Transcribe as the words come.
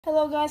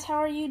Hello guys, how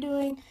are you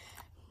doing?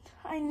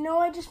 I know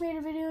I just made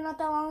a video not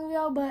that long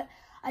ago, but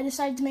I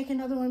decided to make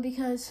another one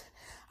because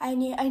I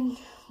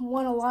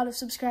want a lot of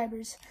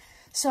subscribers.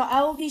 So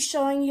I will be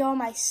showing y'all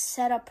my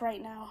setup right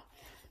now.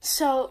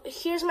 So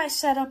here's my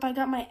setup. I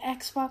got my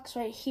Xbox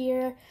right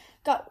here.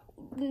 Got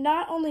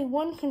not only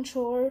one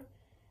controller,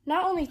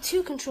 not only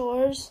two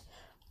controllers,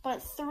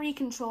 but three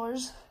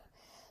controllers.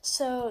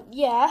 So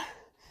yeah,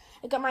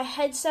 I got my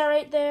headset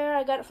right there.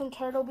 I got it from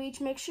Turtle Beach.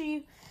 Make sure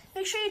you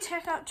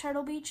check out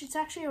Turtle Beach. It's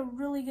actually a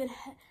really good.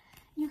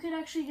 You can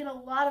actually get a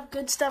lot of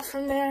good stuff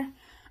from there.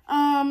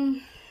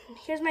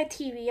 Here's my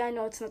TV. I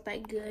know it's not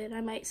that good.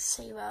 I might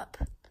save up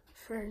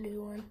for a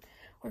new one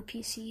or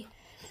PC.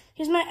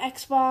 Here's my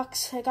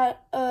Xbox. I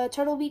got a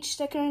Turtle Beach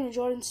sticker and a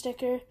Jordan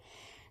sticker.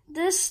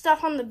 This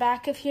stuff on the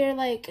back of here,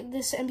 like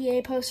this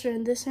NBA poster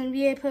and this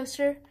NBA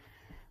poster.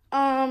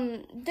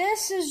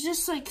 This is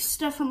just like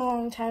stuff from a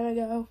long time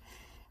ago.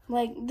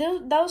 Like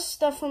that was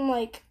stuff from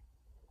like,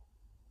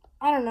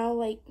 I don't know,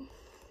 like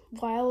a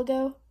while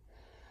ago.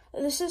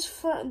 This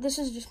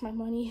is just my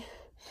money.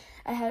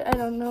 I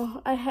don't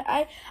know.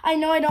 I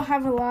know I don't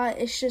have a lot.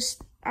 It's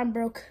just I'm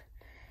broke.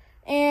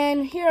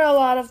 And here are a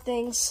lot of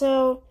things.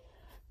 So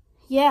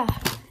yeah.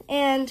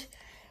 And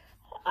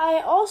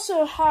I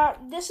also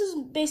have, this is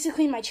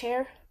basically my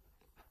chair.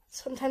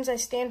 Sometimes I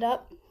stand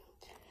up.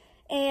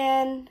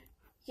 And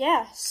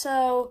yeah,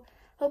 so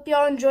hope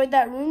y'all enjoyed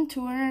that room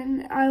tour,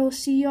 and I will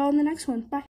see y'all in the next one. Bye.